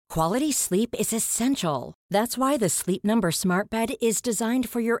Quality sleep is essential. That's why the Sleep Number Smart Bed is designed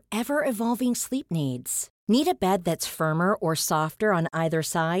for your ever-evolving sleep needs. Need a bed that's firmer or softer on either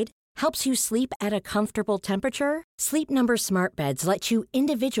side? Helps you sleep at a comfortable temperature? Sleep Number Smart Beds let you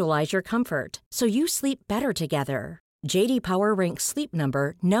individualize your comfort, so you sleep better together. J.D. Power ranks Sleep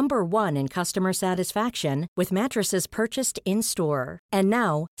Number number one in customer satisfaction with mattresses purchased in-store. And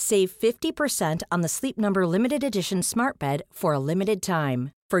now, save 50% on the Sleep Number Limited Edition Smart Bed for a limited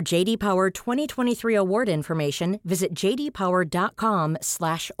time. For J.D. Power 2023 award information, visit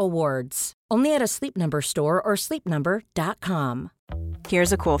jdpower.com/awards. Only at a Sleep Number store or sleepnumber.com.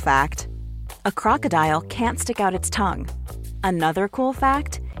 Here's a cool fact. A crocodile can't stick out its tongue. Another cool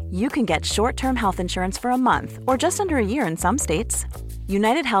fact, you can get short-term health insurance for a month or just under a year in some states.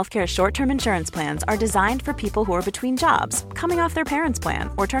 United Healthcare short-term insurance plans are designed for people who are between jobs, coming off their parents' plan,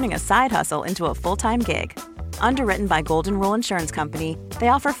 or turning a side hustle into a full-time gig. Underwritten by Golden Rule Insurance Company, they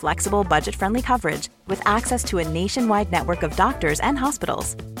offer flexible, budget-friendly coverage with access to a nationwide network of doctors and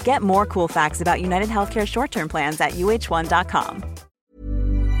hospitals. Get more cool facts about United Healthcare short-term plans at uh1.com.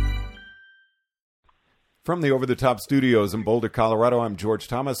 From the Over the Top Studios in Boulder, Colorado, I'm George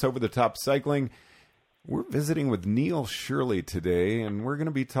Thomas, Over the Top Cycling. We're visiting with Neil Shirley today, and we're going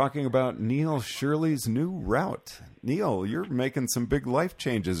to be talking about Neil Shirley's new route. Neil, you're making some big life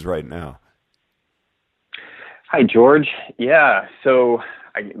changes right now. Hi, George. Yeah, so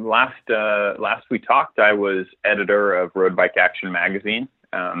last we talked, I was editor of Road Bike Action magazine.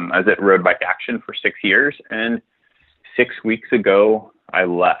 I was at Road Bike Action for 6 years, and 6 weeks ago, I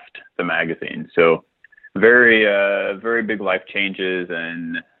left the magazine. So very big life changes,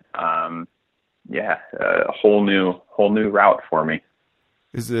 and a whole new route for me.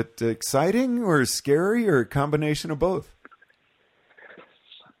 Is it exciting or scary or a combination of both?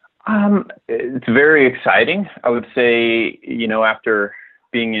 It's very exciting. I would say, after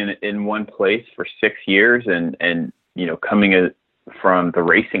being in one place for 6 years and coming from the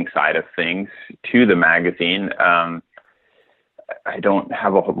racing side of things to the magazine, I don't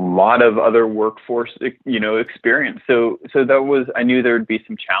have a lot of other workforce, experience. So I knew there would be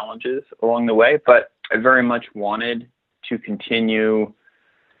some challenges along the way, but I very much wanted to continue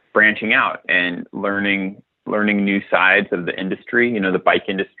branching out and learning new sides of the industry. The bike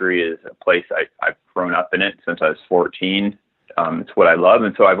industry is a place I've grown up in it since I was 14. It's what I love.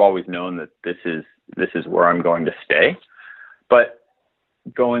 And so I've always known that this is where I'm going to stay. But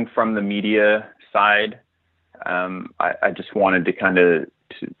going from the media side, I just wanted to kind of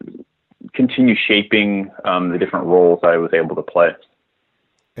continue shaping the different roles I was able to play.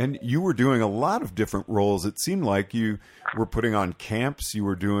 And you were doing a lot of different roles. It seemed like you were putting on camps. You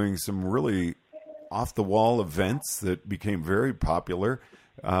were doing some really off-the-wall events that became very popular.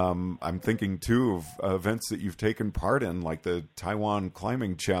 I'm thinking, too, of events that you've taken part in, like the Taiwan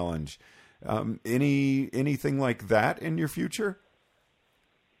Climbing Challenge. Anything like that in your future?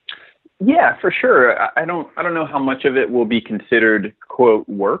 Yeah, for sure. I don't know how much of it will be considered, quote,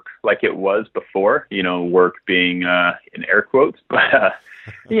 work like it was before, work being in air quotes, but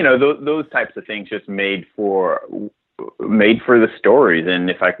those types of things just made for the stories. And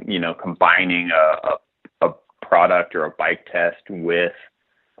if I, combining a product or a bike test with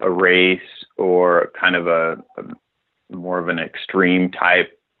a race or kind of a more of an extreme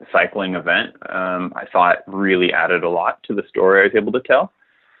type cycling event, I thought really added a lot to the story I was able to tell.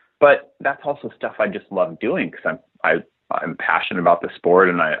 But that's also stuff I just love doing because I'm passionate about the sport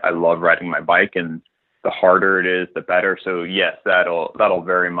and I love riding my bike, and the harder it is, the better. So yes, that'll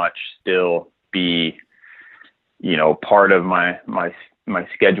very much still be, part of my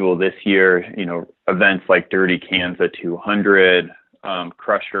schedule this year. Events like Dirty Kansas 200,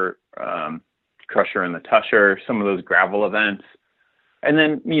 Crusher and the Tusher, some of those gravel events, and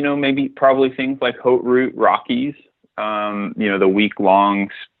then probably things like Haute Route Rockies. The week-long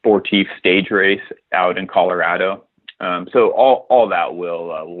sportif stage race out in Colorado. So all that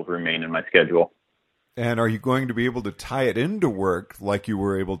will remain in my schedule. And are you going to be able to tie it into work like you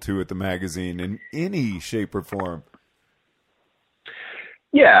were able to at the magazine in any shape or form?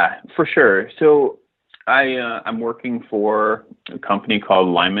 Yeah, for sure. So I'm working for a company called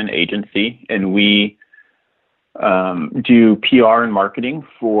Lyman Agency, and we do PR and marketing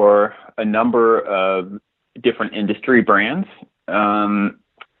for a number of different industry brands.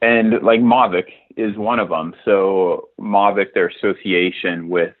 And like Mavic is one of them. So Mavic, their association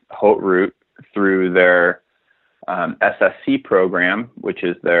with Haute Route through their SSC program, which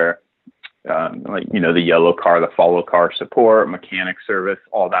is their the yellow car, the follow car support, mechanic service,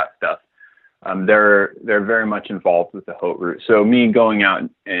 all that stuff. They're very much involved with the Haute Route. So me going out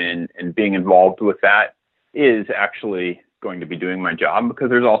and being involved with that is actually going to be doing my job, because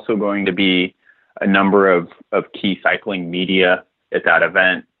there's also going to be a number of key cycling media at that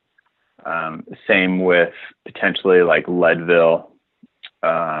event. Same with potentially like Leadville,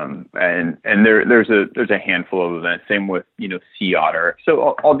 and there's a handful of events. Same with Sea Otter.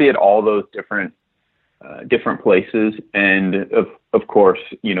 So albeit all those different places, and of course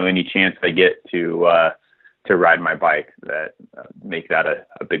any chance I get to ride my bike, that make that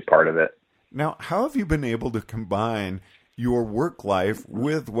a big part of it. Now, how have you been able to combine your work life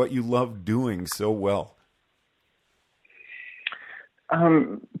with what you love doing so well?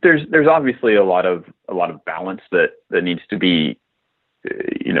 There's obviously a lot of balance that needs to be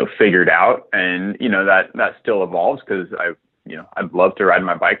figured out, and that still evolves, because I'd love to ride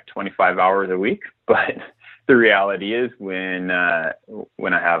my bike 25 hours a week, but the reality is when I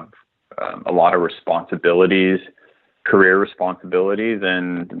have a lot of responsibilities, career responsibilities,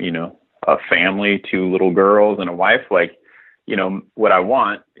 and a family, 2 little girls and a wife, what I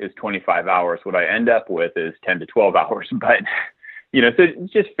want is 25 hours. What I end up with is 10 to 12 hours, but so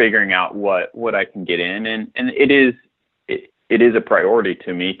just figuring out what I can get in, and it is a priority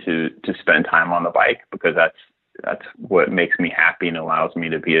to me to spend time on the bike, because that's what makes me happy and allows me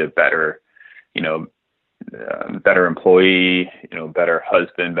to be a better employee, better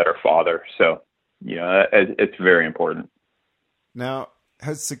husband, better father. So, it's very important. Now,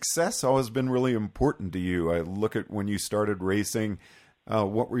 has success always been really important to you? I look at when you started racing,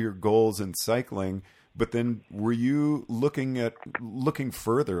 what were your goals in cycling? But then were you looking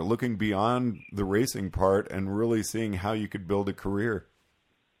further, looking beyond the racing part and really seeing how you could build a career?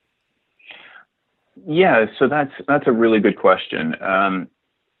 Yeah, so that's a really good question. My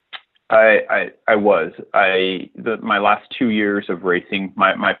last 2 years of racing,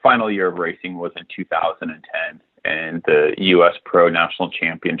 my final year of racing was in 2010, and the U.S. Pro National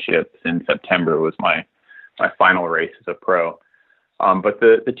Championships in September was my final race as a pro. But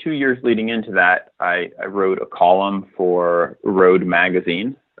the 2 years leading into that, I wrote a column for Road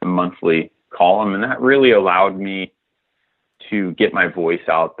Magazine, a monthly column, and that really allowed me to get my voice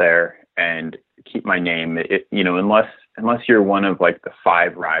out there and keep my name. Unless you're one of like the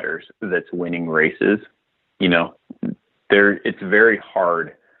 5 riders that's winning races, it's very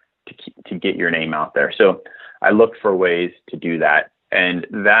hard to get your name out there. So I looked for ways to do that, and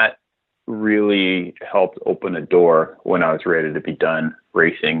that really helped open a door when I was ready to be done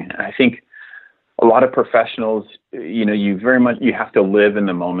racing. I think a lot of professionals, you have to live in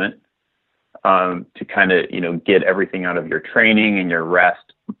the moment to kind of, get everything out of your training and your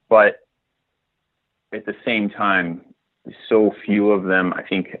rest. But at the same time, so few of them, I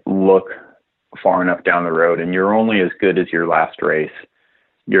think, look far enough down the road, and you're only as good as your last race.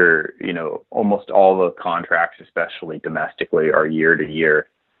 Almost all the contracts, especially domestically, are year to year.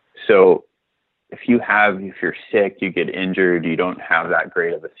 So if you're sick, you get injured, you don't have that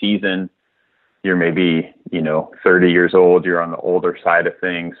great of a season, you're maybe, 30 years old, you're on the older side of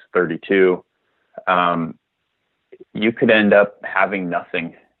things, 32, you could end up having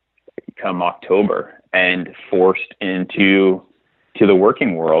nothing come October and forced into the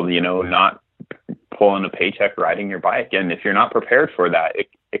working world, not pulling a paycheck, riding your bike. And if you're not prepared for that,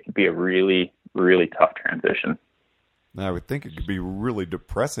 it could be a really, really tough transition. I would think it could be really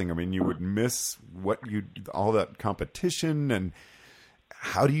depressing. I mean, you would miss all that competition, and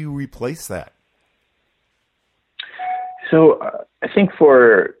how do you replace that? So I think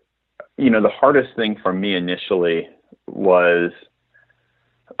the hardest thing for me initially was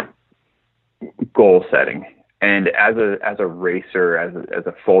goal setting. And as a racer, as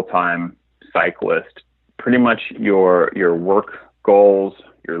a full-time cyclist, pretty much your work goals,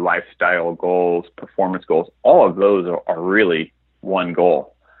 your lifestyle goals, performance goals, all of those are really one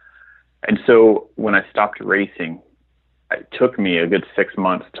goal. And so when I stopped racing, it took me a good 6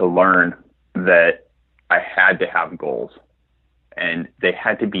 months to learn that I had to have goals, and they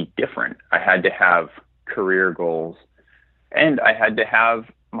had to be different. I had to have career goals, and I had to have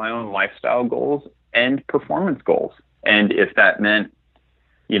my own lifestyle goals and performance goals. And if that meant,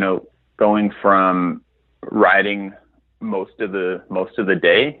 going from riding most of the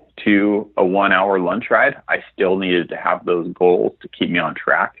day to a 1 hour lunch ride, I still needed to have those goals to keep me on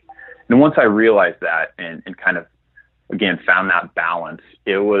track. And once I realized that and kind of, again, found that balance,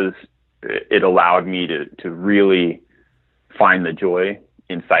 it allowed me to really find the joy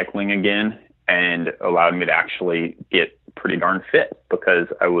in cycling again, and allowed me to actually get pretty darn fit, because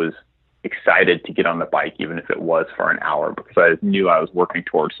I was excited to get on the bike, even if it was for an hour, because I knew I was working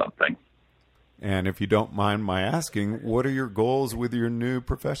towards something. And if you don't mind my asking, what are your goals with your new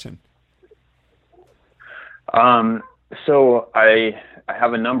profession? So I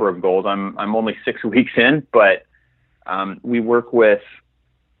have a number of goals. I'm only 6 weeks in, but We work with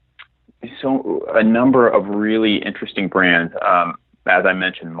a number of really interesting brands. As I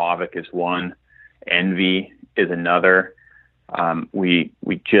mentioned, Mavic is one, Envy is another. We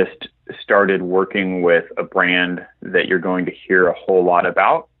just started working with a brand that you're going to hear a whole lot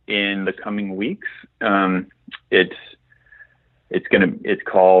about in the coming weeks. It's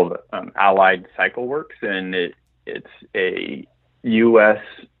called Allied Cycle Works, and it's a U.S.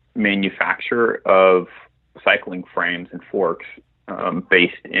 manufacturer of cycling frames and forks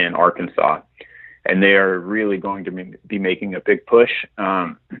based in Arkansas, and they are really going to be making a big push.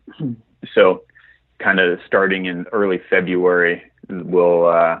 So kind of starting in early February,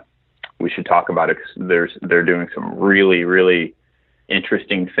 we should talk about it, 'cause they're doing some really, really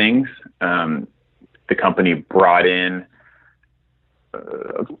interesting things. The company brought in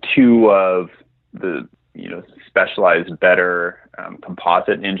two of the specialized better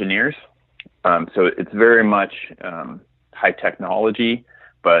composite engineers. So it's very much high technology,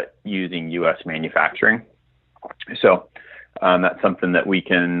 but using U.S. manufacturing. So that's something that we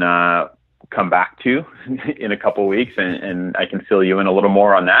can come back to in a couple of weeks, and I can fill you in a little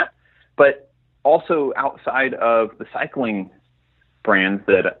more on that. But also outside of the cycling brands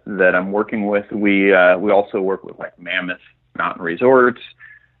that I'm working with, we also work with like Mammoth Mountain Resorts,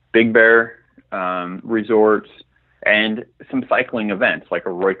 Big Bear Resorts, and some cycling events like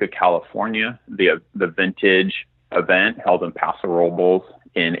Eroica, California, the vintage event held in Paso Robles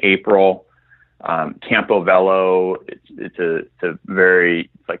in April. Campo Velo, it's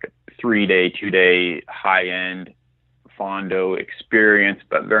like a 3-day, 2-day high-end Fondo experience,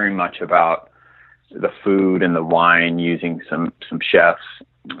 but very much about the food and the wine, using some chefs.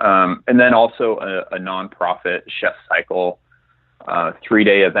 And then also a nonprofit Chef Cycle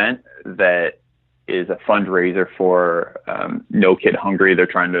 3-day event that is a fundraiser for No Kid Hungry. They're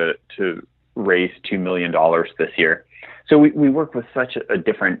trying to raise $2 million this year. So we work with such a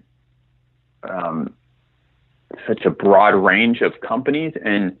different, such a broad range of companies,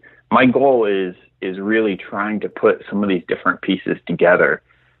 and my goal is really trying to put some of these different pieces together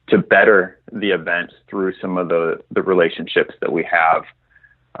to better the events through some of the relationships that we have.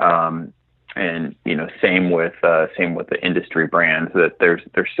 And same with the industry brands, that there's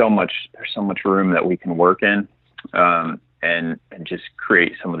so much room that we can work in, and just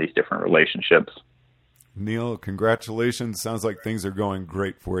create some of these different relationships. Neil, congratulations. Sounds like things are going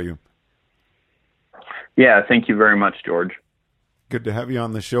great for you. Yeah, thank you very much, George. Good to have you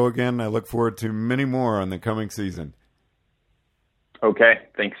on the show again. I look forward to many more on the coming season. Okay,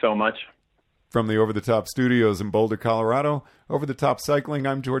 thanks so much. From the Over the Top Studios in Boulder, Colorado, Over the Top Cycling,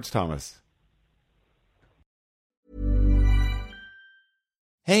 I'm George Thomas.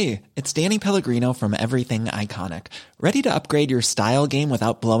 Hey, it's Danny Pellegrino from Everything Iconic. Ready to upgrade your style game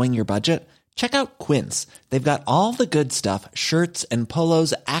without blowing your budget? Check out Quince. They've got all the good stuff, shirts and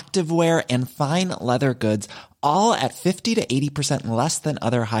polos, activewear, and fine leather goods, all at 50 to 80% less than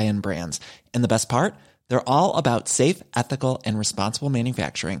other high-end brands. And the best part? They're all about safe, ethical, and responsible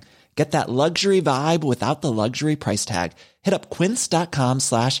manufacturing. Get that luxury vibe without the luxury price tag. Hit up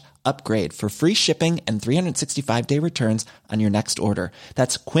quince.com/upgrade for free shipping and 365-day returns on your next order.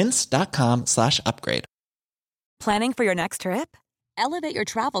 That's quince.com/upgrade. Planning for your next trip? Elevate your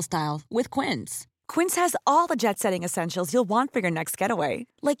travel style with Quince. Quince has all the jet-setting essentials you'll want for your next getaway,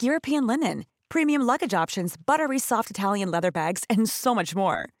 like European linen, premium luggage options, buttery soft Italian leather bags, and so much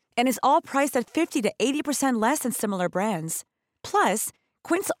more. And is all priced at 50 to 80% less than similar brands. Plus,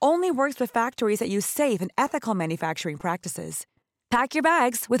 Quince only works with factories that use safe and ethical manufacturing practices. Pack your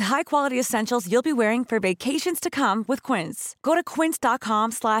bags with high-quality essentials you'll be wearing for vacations to come with Quince. Go to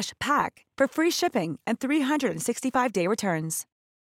quince.com/pack for free shipping and 365-day returns.